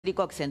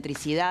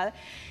excentricidad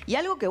y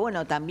algo que,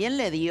 bueno, también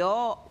le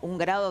dio un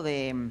grado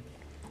de,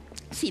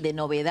 sí, de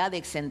novedad, de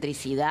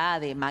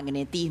excentricidad, de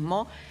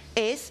magnetismo,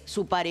 es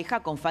su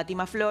pareja con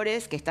Fátima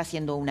Florez, que está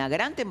haciendo una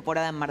gran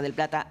temporada en Mar del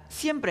Plata.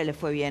 Siempre le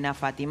fue bien a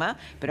Fátima,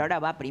 pero ahora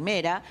va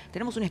primera.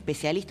 Tenemos un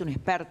especialista, un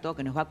experto,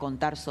 que nos va a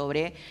contar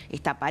sobre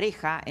esta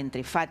pareja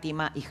entre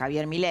Fátima y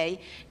Javier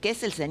Milei, que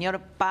es el señor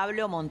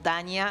Pablo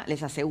Montaña,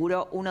 les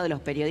aseguro, uno de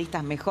los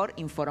periodistas mejor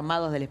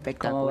informados del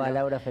espectáculo. ¿Cómo va,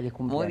 Laura? Feliz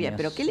cumpleaños. Muy bien,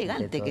 pero qué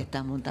elegante que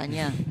estás,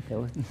 Montaña. ¿Te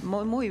gusta?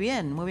 Muy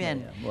bien, muy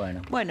bien.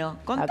 Bueno,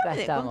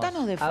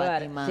 contanos de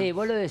Fátima. A ver, sí,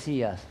 vos lo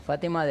decías,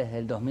 Fátima desde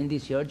el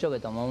 2018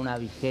 que tomó una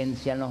vigencia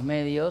en los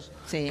medios,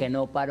 sí, que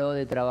no paró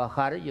de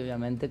trabajar y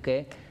obviamente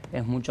que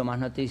es mucho más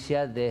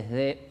noticia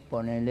desde,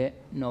 ponele,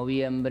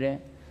 noviembre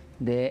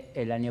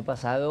del año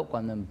pasado,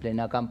 cuando en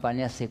plena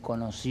campaña se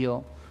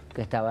conoció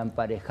que estaba en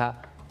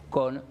pareja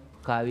con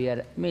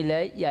Javier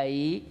Milei y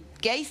ahí...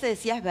 Que ahí se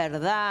decía es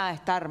verdad,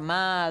 está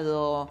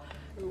armado...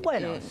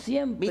 Bueno,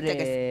 siempre... Viste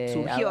que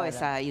surgió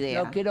esa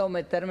idea. No quiero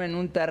meterme en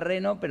un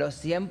terreno, pero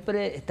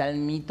siempre está el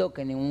mito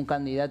que ningún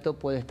candidato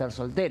puede estar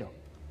soltero.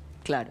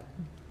 Claro,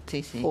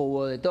 sí, sí.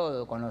 Hubo de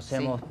todo,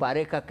 conocemos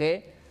parejas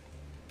que...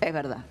 Es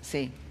verdad,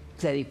 sí.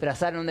 Se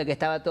disfrazaron de que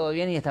estaba todo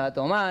bien y estaba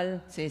todo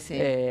mal. Sí, sí.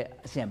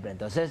 Siempre.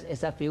 Entonces,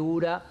 esa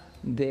figura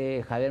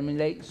de Javier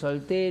Milei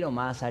soltero,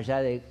 más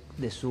allá de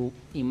su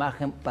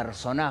imagen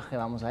personaje,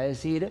 vamos a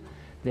decir,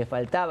 le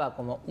faltaba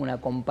como una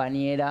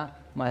compañera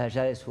más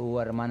allá de su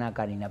hermana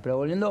Karina. Pero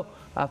volviendo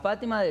a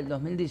Fátima del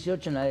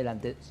 2018 en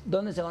adelante,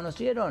 ¿dónde se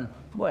conocieron?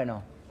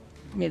 Bueno,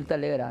 Mirta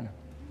Legrand,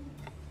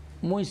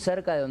 muy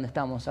cerca de donde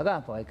estamos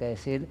acá, porque hay que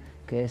decir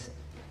que es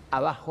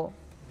abajo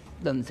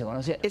donde se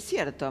conocieron. Es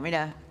cierto,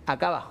 mira.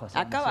 Acá abajo.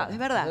 Acá abajo, es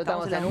verdad.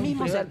 Estamos en un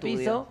primer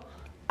piso,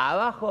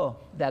 abajo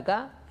de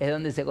acá es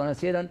donde se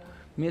conocieron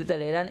Mirta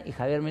Legrand y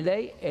Javier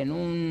Milei en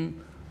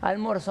un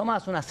almuerzo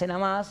más, una cena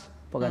más,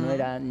 porque no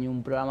era ni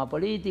un programa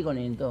político,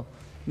 ni todo.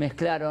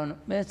 Mezclaron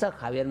mesas.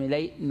 Javier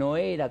Milei no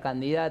era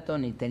candidato,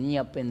 ni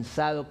tenía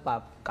pensado,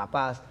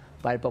 capaz,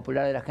 para el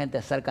popular de la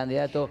gente, ser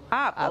candidato.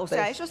 O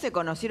sea, ellos se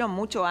conocieron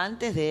mucho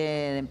antes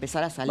de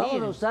empezar a salir.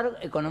 ¿Vamos a usar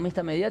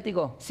economista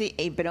mediático? Sí,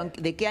 pero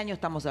 ¿de qué año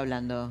estamos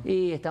hablando?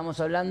 Y estamos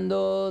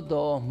hablando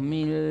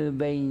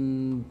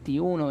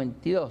 2021,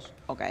 22.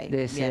 Ok,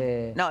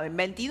 bien. No, en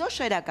 22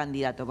 ya era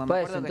candidato. Me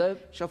acuerdo entonces,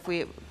 que yo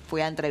fui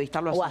a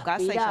entrevistarlo a su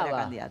casa y ya era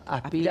candidato.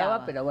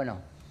 Aspiraba, pero bueno,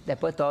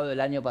 después todo el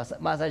año pasado,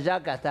 más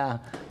allá que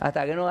hasta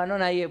que no ganó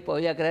nadie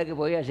podía creer que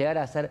podía llegar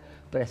a ser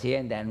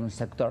presidenta en un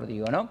sector,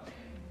 digo, ¿no?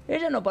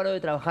 Ella no paró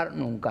de trabajar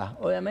nunca.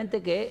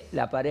 Obviamente que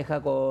la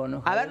pareja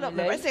con... A ver,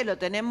 me parece que lo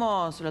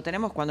tenemos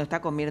cuando está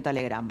con Mirta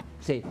Legrand.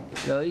 Sí,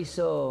 lo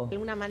hizo... De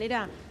alguna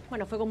manera,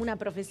 bueno, fue como una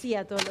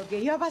profecía todo lo que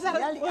iba a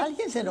pasar.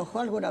 ¿Alguien se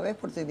enojó alguna vez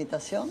por tu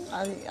invitación?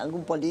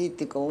 ¿Algún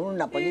político,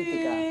 una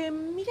política?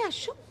 Mira,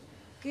 yo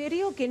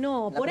creo que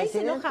no. Por ahí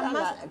se enojan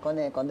más...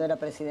 Cuando era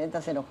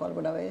presidenta, ¿se enojó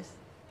alguna vez?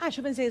 Ah,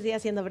 yo pensé que seguía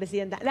siendo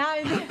presidenta. No,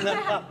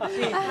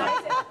 sí.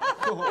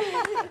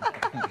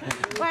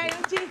 Bueno,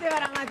 un chiste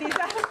para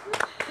matizar.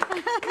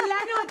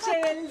 La noche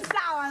del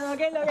sábado,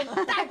 que es lo que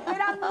está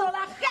esperando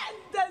la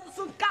gente en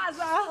su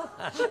casa.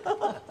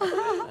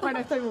 Bueno,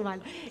 estoy muy mal.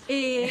 No,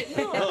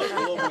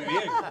 estuvo muy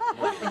bien.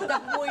 Está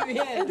muy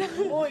bien,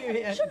 muy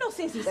bien. Yo no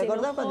sé si ¿Te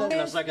acordás cuando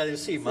la saca de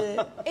encima? Sí.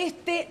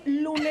 Este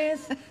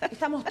lunes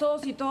estamos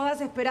todos y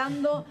todas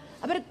esperando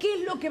a ver qué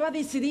es lo que va a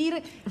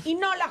decidir, y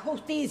no la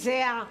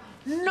justicia.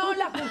 No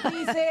la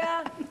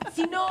justicia,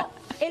 sino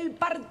el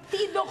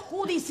partido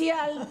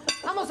judicial.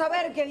 Vamos a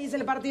ver qué dice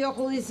el partido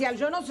judicial.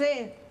 Yo no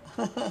sé.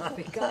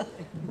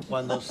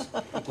 Cuando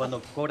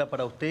cobra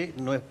para usted,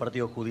 no es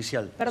partido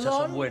judicial. ¿Perdón? O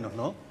sea, son buenos,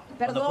 ¿no?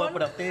 ¿Perdón? Cuando cobra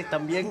para ustedes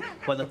también,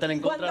 cuando están en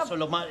contra, son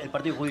los más el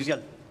partido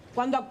judicial.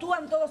 Cuando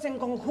actúan todos en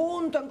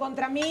conjunto, en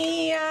contra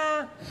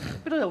mía.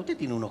 Pero usted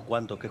tiene unos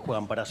cuantos que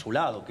juegan para su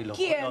lado, que los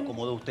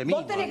acomodó usted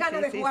mismo. Vos tenés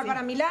ganas de jugar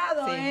para mi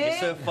lado, ¿eh?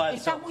 Eso es falso.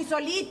 Estás muy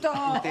solito.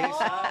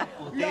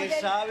 Usted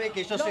sabe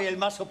que yo soy el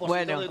más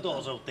opositor de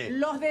todos a usted.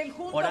 Los del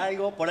junto... Por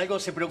algo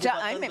se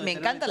preocupa. A mí me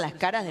encantan las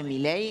caras de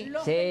Milei,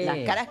 las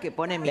caras que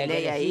pone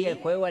Milei ahí. El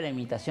juego a la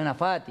imitación a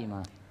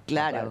Fátima.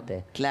 Claro,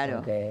 claro.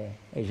 Porque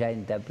ella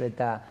imita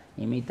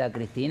a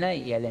Cristina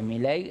y él es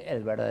Milei,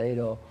 el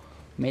verdadero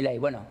Milei.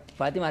 Bueno,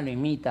 Fátima lo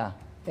imita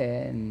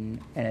en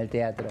el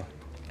teatro.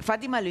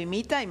 Fátima lo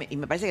imita y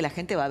me parece que la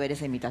gente va a ver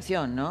esa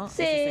imitación, ¿no?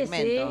 Sí,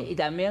 sí. Y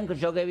también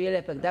yo que vi el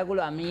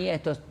espectáculo, a mí,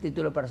 esto es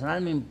título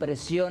personal, me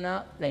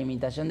impresiona la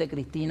imitación de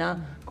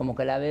Cristina, como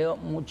que la veo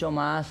mucho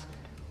más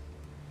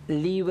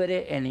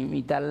libre en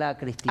imitarla a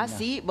Cristina. ¿Ah,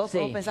 sí? ¿Vos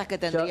pensás que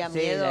tendría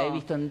miedo? Sí, la he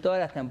visto en todas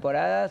las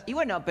temporadas. Y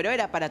bueno, pero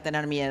era para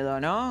tener miedo,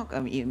 ¿no?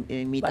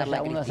 Imitarla a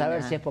Cristina. Uno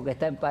saber si es porque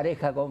está en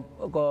pareja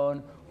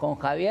con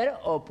Javier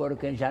o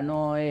porque ya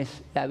no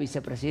es la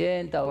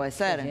vicepresidenta o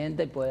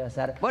presidenta y puede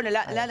hacer... Bueno,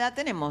 la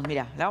tenemos,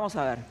 mira, la vamos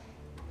a ver.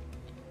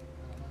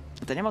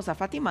 ¿Tenemos a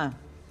Fátima?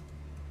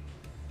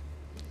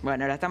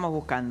 Bueno, la estamos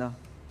buscando.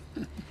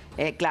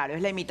 Claro,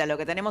 lo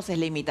que tenemos es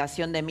la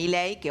imitación de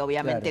Milei, que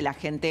obviamente la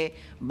gente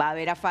va a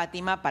ver a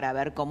Fátima para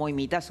ver cómo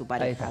imita a su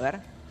pareja. A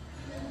ver.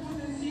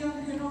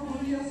 Decían que no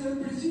podía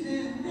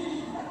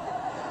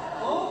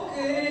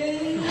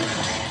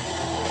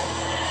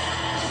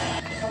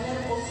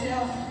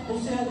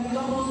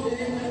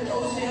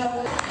O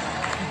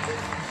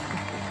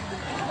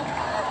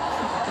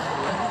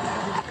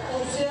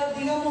sea,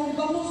 digamos,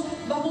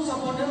 vamos a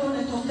ponerlo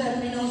en estos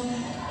términos.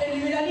 El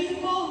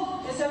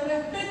liberalismo es el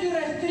respeto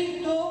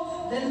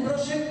irrestricto del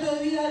proyecto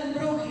de vida del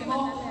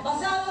prójimo,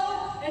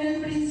 basado en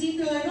el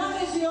principio de no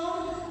agresión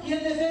y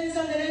en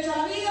defensa del derecho a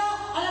la vida,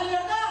 a la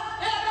libertad,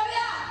 a la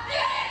propiedad.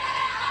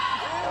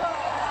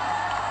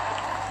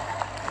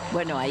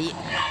 Bueno, ahí...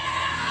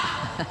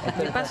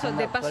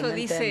 De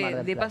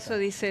paso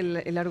dice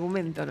el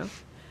argumento, ¿no?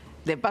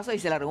 De paso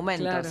dice el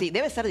argumento. Claro. Sí,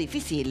 debe ser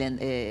difícil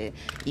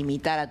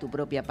imitar a tu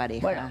propia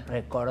pareja. Bueno,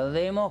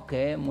 recordemos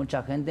que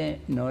mucha gente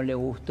no le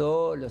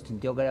gustó, lo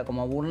sintió que era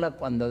como burla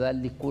cuando da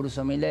el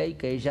discurso Milei,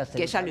 que ella se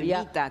que ella lo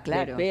imita,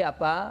 claro. De pe a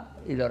pa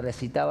y lo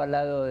recitaba al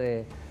lado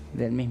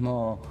del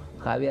mismo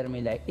Javier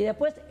Milei. Y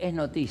después es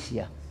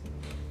noticia.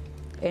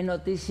 Es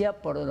noticia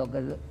por lo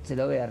que se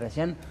lo vea.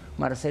 Recién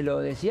Marcelo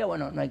decía,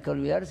 bueno, no hay que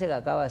olvidarse que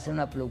acaba de hacer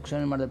una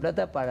producción en Mar del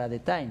Plata para The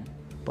Time,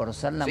 por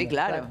ser la mujer. Sí,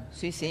 claro,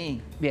 sí,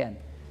 sí. Bien.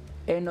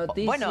 Es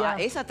noticia... Bueno,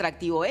 es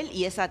atractivo él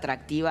y es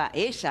atractiva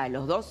ella.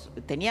 Los dos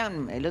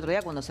tenían, el otro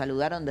día cuando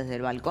saludaron desde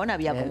el balcón,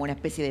 había como una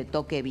especie de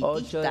toque vitista,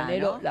 8 de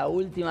enero, ¿no? la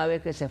última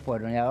vez que se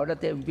fueron. Y ahora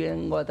te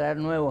vengo a traer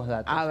nuevos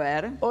datos. A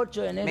ver.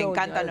 8 de enero. Me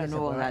encantan los última vez que se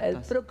nuevos fueron.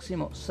 datos. El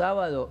próximo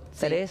sábado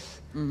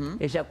 3,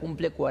 ella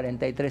cumple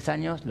 43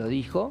 años, lo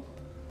dijo.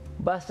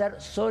 Va a ser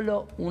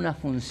solo una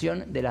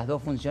función de las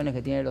 2 funciones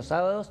que tiene los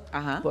sábados,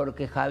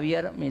 porque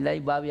Javier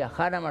Milei va a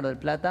viajar a Mar del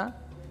Plata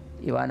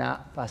y van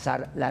a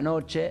pasar la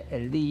noche,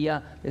 el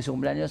día de su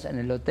cumpleaños en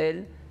el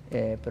hotel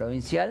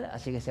provincial,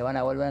 así que se van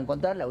a volver a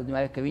encontrar. La última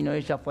vez que vino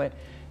ella fue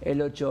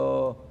el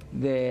 8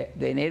 de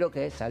enero,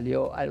 que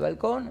salió al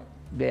balcón,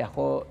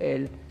 viajó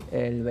el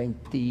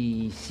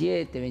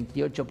 27,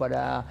 28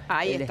 para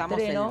ahí el estamos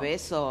estreno. el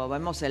beso,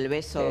 vemos el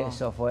beso.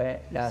 Eso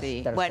fue la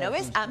tercera Bueno,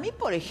 ¿ves? función. A mí,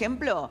 por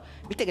ejemplo,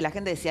 viste que la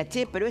gente decía,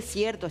 che, pero es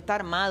cierto, está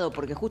armado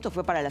porque justo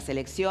fue para las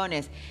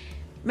elecciones.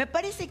 Me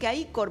parece que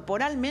ahí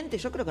corporalmente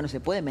yo creo que no se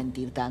puede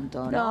mentir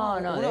tanto,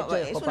 ¿no? No, de hecho,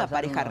 es una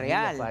pareja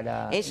real.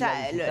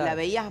 Ella la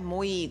veías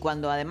muy,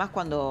 cuando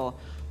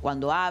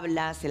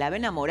habla, se la ve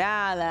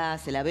enamorada,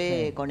 se la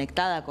ve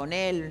conectada con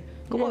él.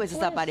 ¿Cómo ves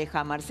esa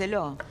pareja,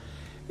 Marcelo?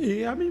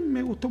 A mí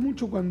me gustó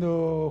mucho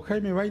cuando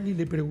Jaime Bailey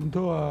le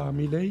preguntó a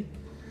Milei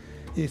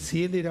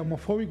si él era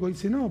homofóbico.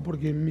 Dice, no,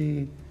 porque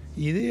mi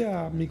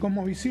idea, mi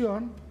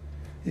cosmovisión,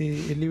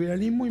 el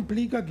liberalismo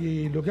implica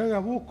que lo que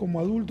hagas vos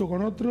como adulto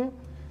con otro,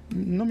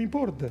 no me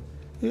importa.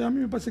 A mí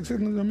me pasa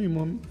exactamente lo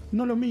mismo.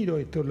 No lo miro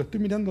esto, lo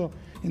estoy mirando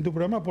en tu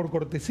programa por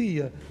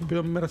cortesía,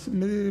 pero me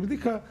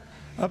deja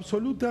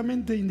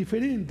absolutamente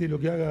indiferente lo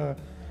que haga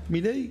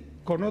Milei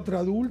con otra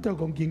adulta o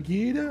con quien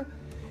quiera,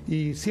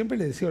 y siempre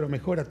le deseo lo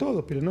mejor a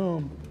todos, pero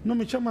no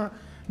me llama,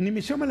 ni me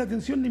llama la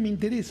atención ni me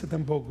interesa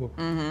tampoco.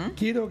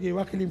 Quiero que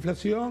baje la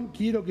inflación,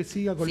 quiero que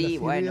siga con las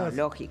ideas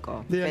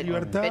lógico. de la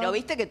libertad. Pero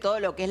viste que todo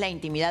lo que es la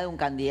intimidad de un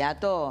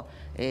candidato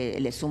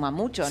le suma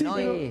mucho, sí, ¿no?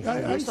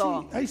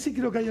 Pero ahí sí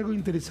creo que hay algo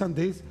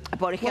interesante.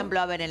 Por ejemplo,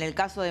 a ver, en el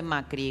caso de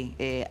Macri,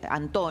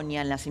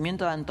 Antonia, el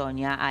nacimiento de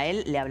Antonia, a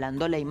él le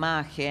ablandó la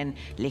imagen,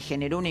 le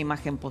generó una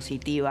imagen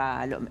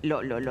positiva,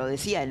 lo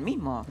decía él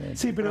mismo.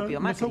 Sí, pero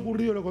nos ha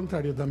ocurrido lo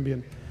contrario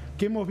también,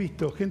 que hemos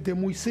visto gente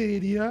muy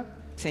seria,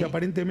 que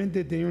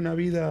aparentemente tenía una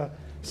vida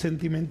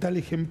sentimental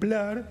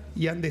ejemplar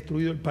y han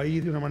destruido el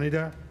país de una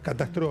manera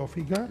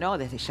catastrófica. No,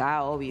 desde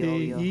ya,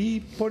 obvio. Y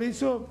por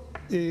eso,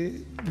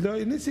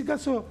 en ese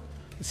caso,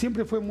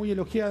 siempre fue muy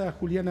elogiada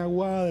Juliana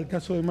Aguada, el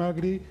caso de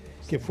Macri,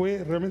 que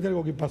fue realmente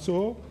algo que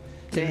pasó,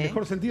 en el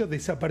mejor sentido,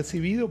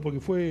 desapercibido, porque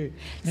fue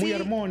muy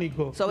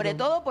armónico. Sobre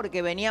todo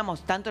porque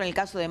veníamos, tanto en el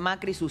caso de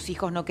Macri, sus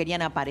hijos no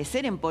querían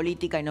aparecer en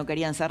política y no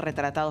querían ser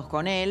retratados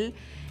con él,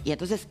 y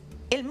entonces...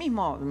 Él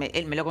mismo,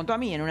 él me lo contó a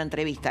mí en una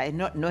entrevista,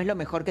 no es lo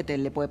mejor que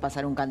le puede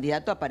pasar a un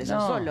candidato aparecer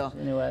solo.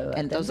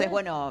 Entonces,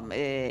 bueno,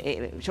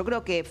 yo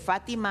creo que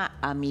Fátima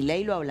a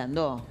Milei lo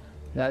ablandó.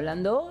 Lo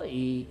ablandó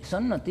y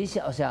son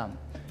noticias, o sea,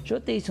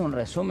 yo te hice un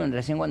resumen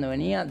recién cuando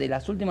venía de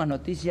las últimas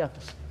noticias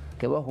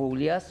que vos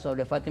googleás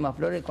sobre Fátima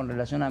Florez con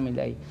relación a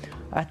Milei.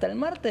 Hasta el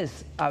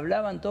martes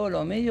hablaban todos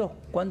los medios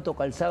cuánto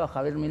calzaba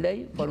Javier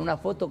Milei por una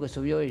foto que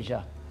subió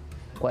ella,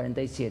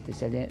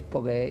 47,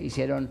 porque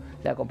hicieron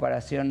la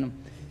comparación.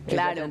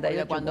 Claro,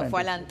 porque cuando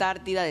fue a la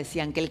Antártida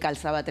decían que él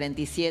calzaba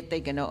 37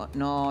 y que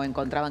no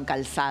encontraban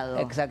calzado.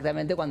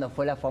 Exactamente, cuando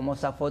fue la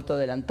famosa foto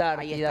de la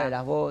Antártida, de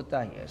las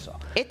botas y eso.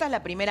 Esta es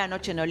la primera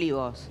noche en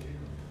Olivos.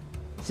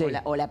 Sí.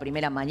 O la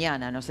primera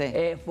mañana, no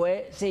sé.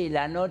 Fue, sí,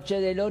 la noche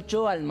del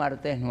 8 al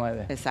martes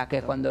 9. Exacto. Que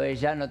es cuando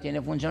ella no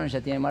tiene función,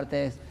 ella tiene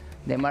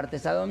de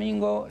martes a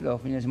domingo,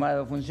 los fines de semana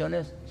 2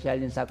 funciones. Si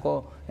alguien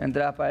sacó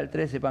entradas para el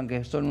 3, sepan que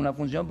es solo una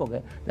función,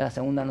 porque la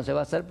segunda no se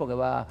va a hacer porque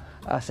va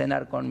a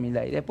cenar con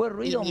Milei. Después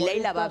ruido. ¿Y Milei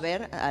la va a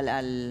ver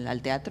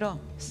al teatro?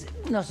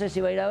 No sé si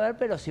va a ir a ver,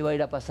 pero sí va a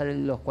ir a pasar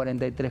los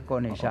 43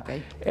 con ella.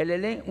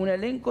 Un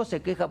elenco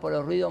se queja por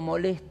los ruidos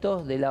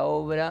molestos de la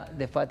obra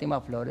de Fátima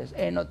Florez.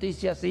 Es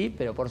noticia, sí,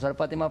 pero por ser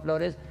Fátima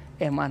Florez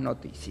es más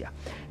noticia.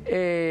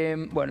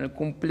 Bueno, el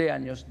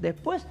cumpleaños.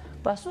 Después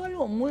pasó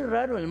algo muy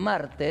raro el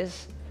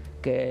martes,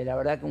 que la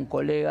verdad que un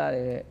colega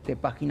de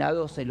Página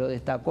 12 lo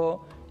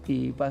destacó.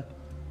 Y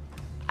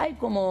hay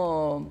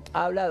como,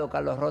 ha hablado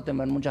Carlos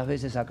Rottenberg muchas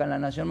veces acá en La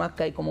Nación Más,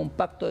 que hay como un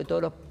pacto de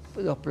todos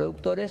los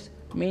productores,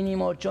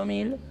 mínimo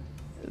 8.000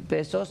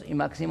 pesos y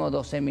máximo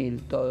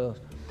 12.000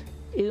 todos.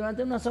 Y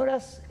durante unas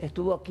horas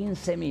estuvo a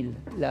 15.000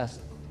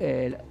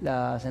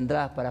 las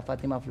entradas para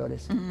Fátima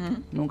Florez.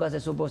 Nunca se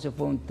supo si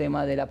fue un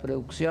tema de la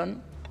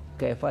producción,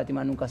 que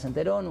Fátima nunca se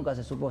enteró, nunca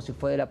se supo si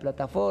fue de la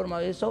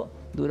plataforma, eso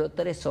duró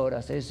 3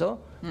 horas eso,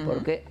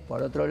 porque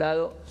por otro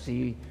lado,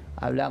 si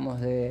hablamos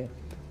de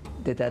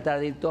tratar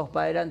de ir todos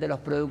para adelante los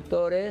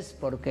productores,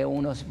 porque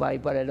uno va a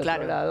ir para el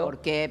otro lado. ¿Por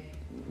qué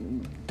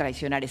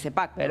traicionar ese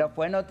pacto? Pero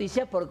fue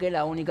noticia porque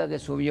la única que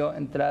subió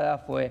entrada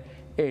fue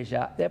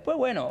ella. Después,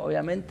 bueno,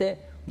 obviamente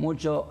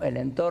mucho el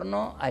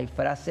entorno, hay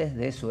frases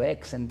de su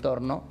ex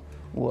entorno,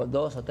 hubo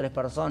 2 o 3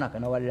 personas, que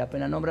no vale la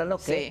pena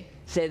nombrarlos, que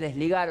se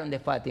desligaron de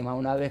Fátima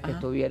una vez que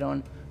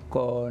estuvieron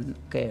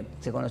que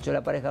se conoció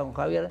la pareja con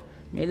Javier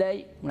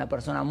Milei, una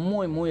persona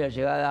muy, muy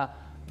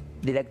allegada,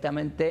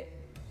 directamente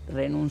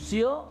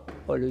renunció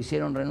o lo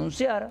hicieron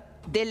renunciar.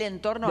 Del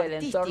entorno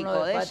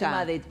artístico de de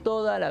Fátima ella. de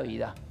toda la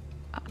vida.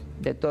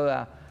 De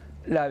toda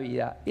la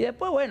vida. Y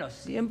después, bueno,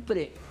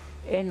 siempre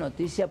es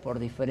noticia por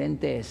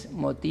diferentes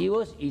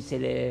motivos y se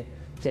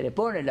le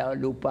pone la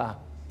lupa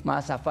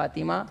más a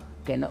Fátima,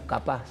 que no,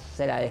 capaz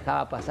se la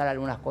dejaba pasar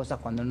algunas cosas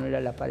cuando no era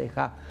la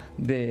pareja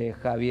de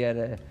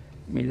Javier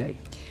Milei.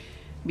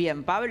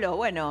 Bien, Pablo,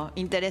 bueno,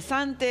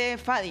 interesante,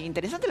 Fadi,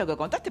 interesante lo que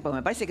contaste, porque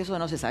me parece que eso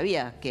no se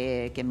sabía,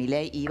 que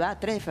Milei iba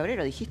 3 de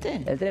febrero, ¿dijiste?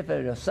 El 3 de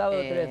febrero,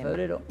 sábado 3 de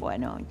febrero.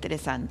 Bueno,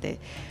 interesante.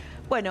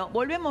 Bueno,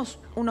 volvemos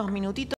unos minutitos.